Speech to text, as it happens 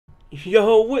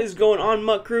Yo, what is going on,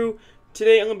 MUTCrew?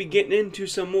 Today I'm going to be getting into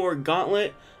some more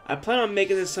Gauntlet. I plan on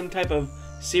making this some type of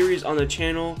series on the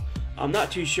channel. I'm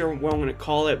not too sure what I'm going to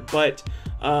call it, but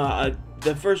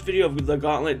the first video of the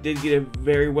Gauntlet did get a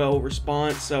very well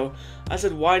response, so I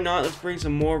said why not, let's bring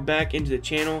some more back into the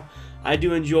channel. I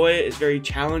do enjoy it, it's very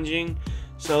challenging,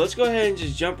 so let's go ahead and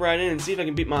just jump right in and see if I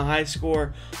can beat my high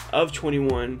score of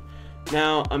 21.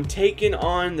 Now, I'm taking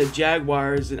on the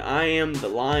Jaguars and I am the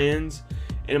Lions.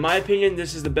 And in my opinion,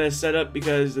 this is the best setup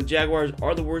because the Jaguars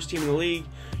are the worst team in the league.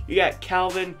 You got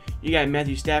Calvin, you got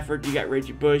Matthew Stafford, you got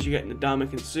Reggie Bush, you got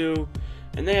Ndamukong Suh,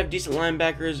 and they have decent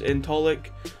linebackers in Tolik.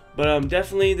 But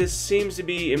definitely this seems to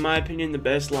be, in my opinion, the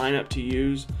best lineup to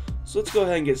use. So let's go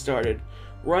ahead and get started.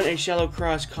 Run a shallow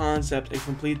cross concept and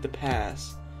complete the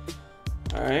pass.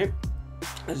 Alright,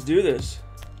 let's do this.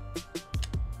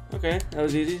 Okay, that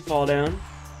was easy. Fall down.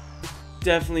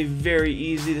 Definitely very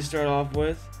easy to start off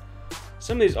with.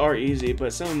 Some of these are easy,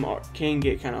 but some of them can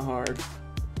get kind of hard.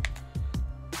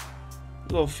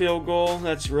 Little field goal,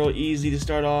 that's real easy to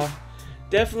start off.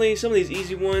 Definitely some of these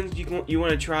easy ones you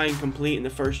want to try and complete in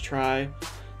the first try.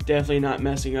 Definitely not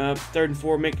messing up. 3rd and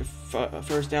 4, make a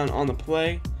first down on the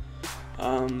play.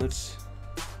 Let's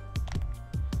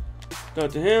go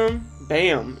to him.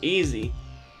 Bam, easy.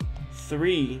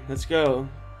 3, let's go.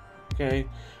 Okay,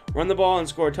 run the ball and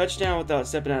score a touchdown without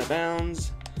stepping out of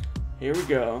bounds. Here we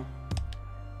go.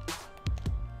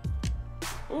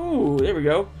 Ooh, there we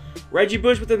go. Reggie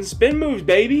Bush with them spin moves,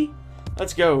 baby.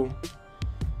 Let's go.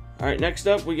 Alright, next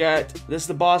up we got, this is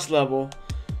the boss level.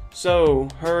 So,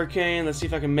 Hurricane, let's see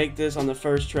if I can make this on the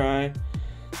first try.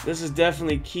 This is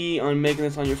definitely key on making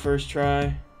this on your first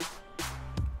try.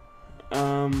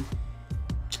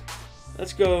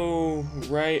 Let's go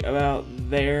right about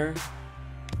there.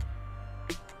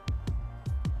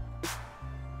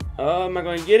 Am I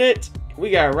going to get it?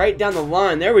 We got it right down the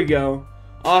line. There we go.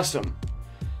 Awesome.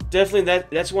 Definitely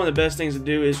that's one of the best things to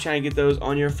do is try and get those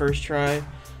on your first try.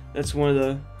 That's one of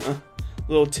the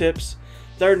little tips.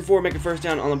 3rd and 4, make a first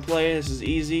down on the play. This is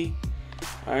easy.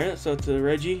 Alright, let's go to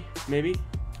Reggie, maybe.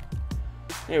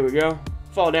 There we go.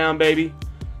 Fall down, baby.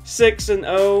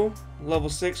 6-0. Level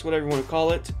 6, whatever you want to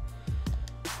call it.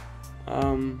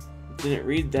 Didn't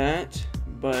read that,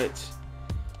 but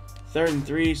 3rd and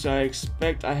 3, so I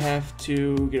expect I have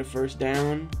to get a first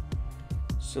down.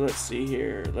 So let's see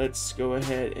here. Let's go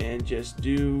ahead and just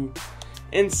do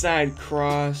inside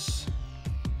cross.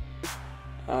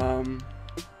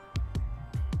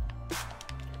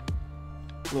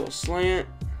 Little slant.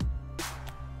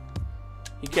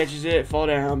 He catches it. Fall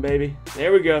down, baby.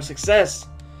 There we go. Success.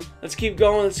 Let's keep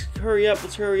going. Let's hurry up.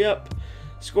 Let's hurry up.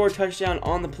 Score a touchdown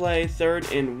on the play.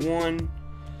 3rd and 1.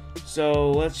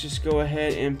 So let's just go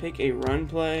ahead and pick a run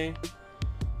play.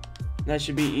 That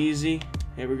should be easy.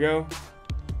 Here we go.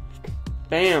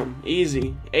 Bam.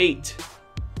 Easy. 8.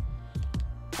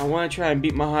 I want to try and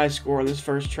beat my high score on this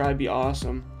first try. It'd be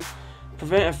awesome.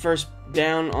 Prevent a first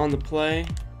down on the play.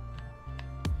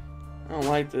 I don't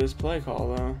like this play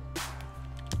call though.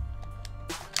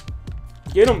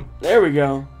 Get him. There we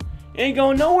go. Ain't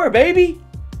going nowhere, baby.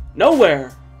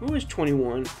 Nowhere. Who is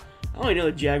 21? I only know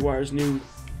the Jaguars' new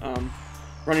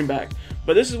running back.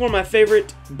 But this is one of my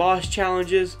favorite boss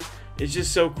challenges. It's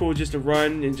just so cool just to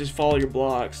run and just follow your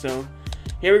blocks. So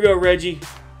here we go, Reggie.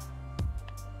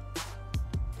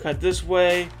 Cut this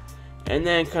way. And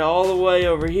then cut all the way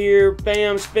over here.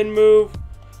 Bam, spin move.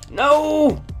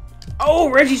 No! Oh,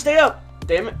 Reggie, stay up.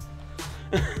 Damn it.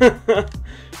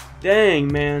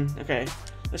 Dang, man. Okay,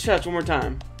 let's try this one more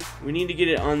time. We need to get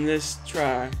it on this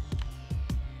try.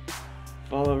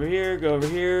 Fall over here, go over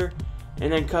here,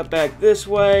 and then cut back this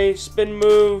way. Spin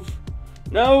move.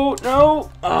 No,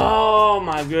 no. Oh,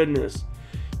 my goodness.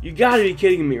 You gotta be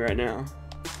kidding me right now.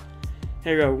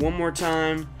 Here we go, one more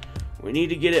time. We need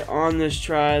to get it on this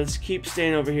try. Let's keep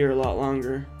staying over here a lot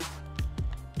longer.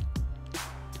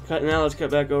 Now let's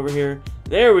cut back over here.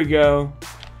 There we go.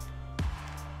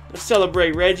 Let's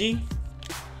celebrate, Reggie.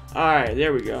 Alright,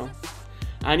 there we go.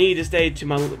 I need to stay to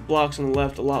my blocks on the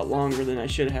left a lot longer than I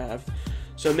should have.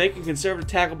 So make a conservative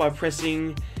tackle by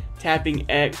tapping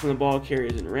X when the ball carrier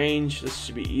is in range. This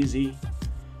should be easy.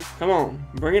 Come on,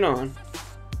 bring it on.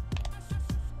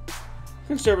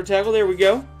 Conservative tackle, there we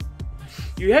go.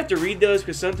 You have to read those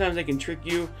because sometimes they can trick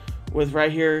you with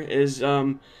right here is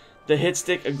the hit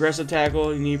stick aggressive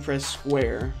tackle. You need to press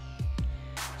square.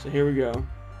 So here we go.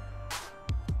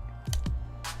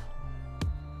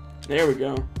 There we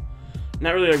go.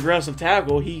 Not really aggressive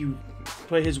tackle. He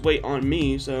put his weight on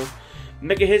me. So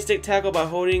make a hit stick tackle by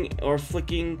holding or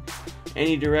flicking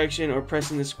any direction or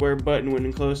pressing the square button when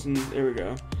enclosed. And there we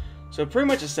go. So pretty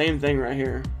much the same thing right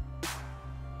here.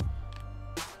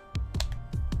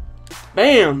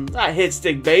 Bam! I hit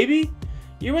stick, baby.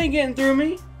 You ain't getting through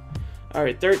me.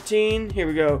 Alright, 13. Here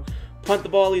we go. Punt the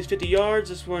ball at least 50 yards.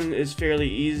 This one is fairly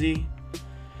easy.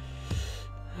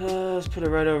 Let's put it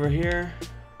right over here.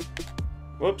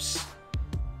 Whoops.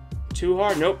 Too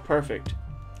hard? Nope, perfect.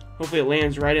 Hopefully it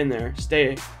lands right in there.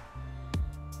 Stay.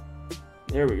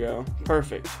 There we go.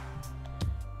 Perfect.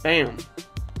 Bam.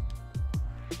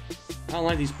 I don't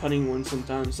like these punting ones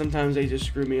sometimes. Sometimes they just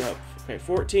screw me up. Okay,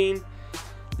 14.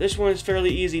 This one is fairly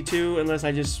easy too, unless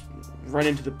I just run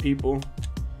into the people.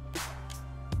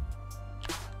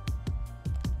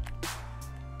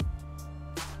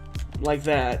 Like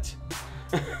that.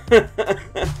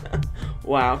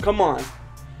 Wow, come on.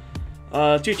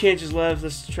 2 chances left.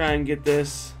 Let's try and get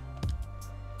this.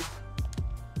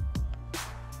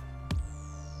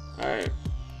 Alright.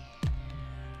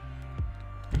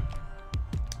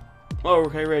 Oh,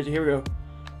 okay, Reggie, here we go.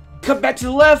 Cut back to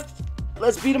the left.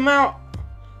 Let's beat him out.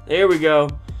 There we go.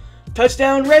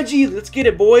 Touchdown, Reggie. Let's get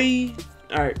it, boy.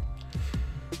 Alright.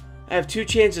 I have 2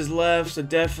 chances left, so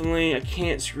definitely I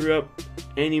can't screw up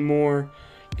anymore.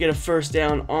 Get a first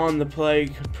down on the play.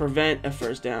 Prevent a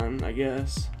first down, I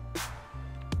guess.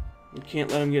 We can't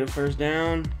let him get a first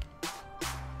down.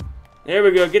 There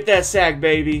we go. Get that sack,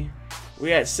 baby.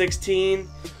 We at 16.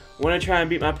 Want to try and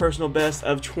beat my personal best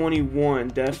of 21,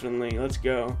 definitely. Let's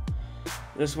go.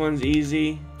 This one's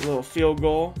easy. A little field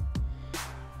goal.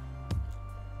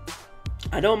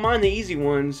 I don't mind the easy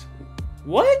ones.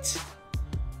 What?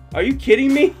 Are you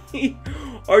kidding me?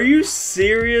 Are you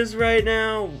serious right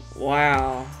now?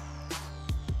 Wow.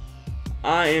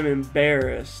 I am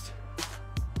embarrassed.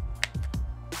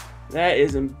 That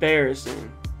is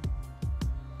embarrassing.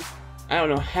 I don't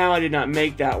know how I did not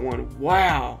make that one.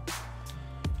 Wow.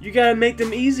 You gotta make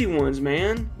them easy ones,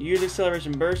 man. Use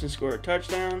acceleration burst and score a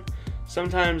touchdown.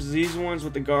 Sometimes these ones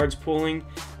with the guards pulling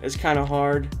is kind of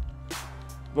hard.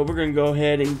 But we're gonna go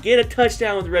ahead and get a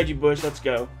touchdown with Reggie Bush. Let's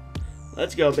go.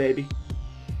 Let's go, baby.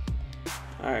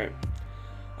 Alright.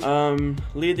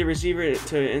 Lead the receiver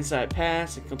to an inside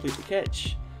pass and complete the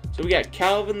catch. So we got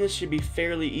Calvin. This should be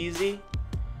fairly easy.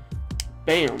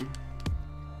 Bam.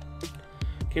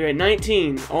 Okay, right,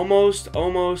 19. Almost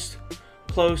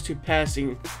close to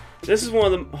passing. This is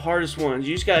one of the hardest ones.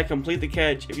 You just gotta complete the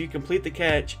catch. If you complete the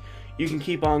catch, you can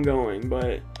keep on going.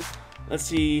 But let's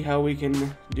see how we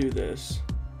can do this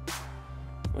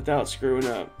without screwing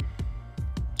up.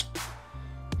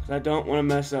 Because I don't want to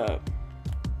mess up.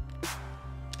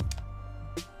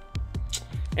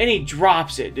 And he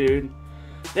drops it, dude.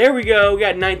 There we go. We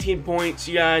got 19 points,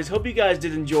 you guys. Hope you guys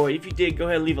did enjoy. If you did, go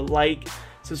ahead and leave a like.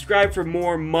 Subscribe for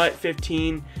more MUT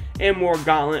 15 and more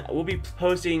Gauntlet. We'll be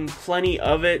posting plenty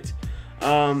of it.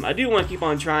 I do want to keep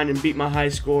on trying and beat my high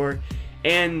score.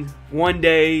 And one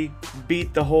day,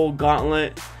 beat the whole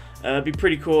Gauntlet. It'd be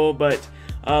pretty cool. But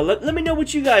let me know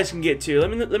what you guys can get to. Let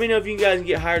me know if you guys can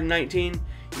get higher than 19.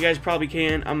 You guys probably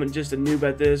can. I'm just a noob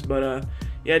at this. But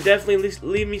yeah, definitely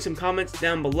leave me some comments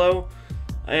down below.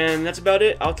 And that's about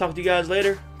it. I'll talk to you guys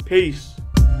later. Peace.